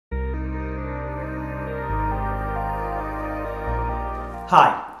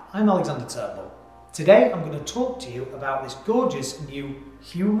Hi, I'm Alexander Couture. Today I'm going to talk to you about this gorgeous new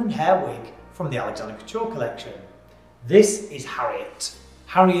human hair wig from the Alexander Couture Collection. This is Harriet.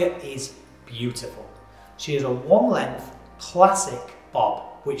 Harriet is beautiful. She is a one-length classic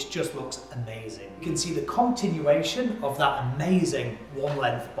bob which just looks amazing. You can see the continuation of that amazing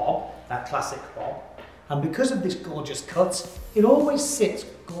one-length bob, that classic bob, and because of this gorgeous cut, it always sits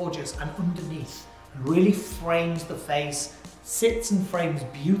gorgeous and underneath and really frames the face, sits and frames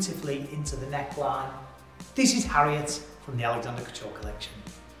beautifully into the neckline. This is Harriet from the Alexander Couture Collection.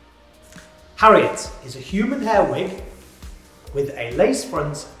 Harriet is a human hair wig with a lace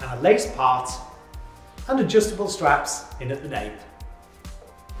front and a lace part and adjustable straps in at the nape.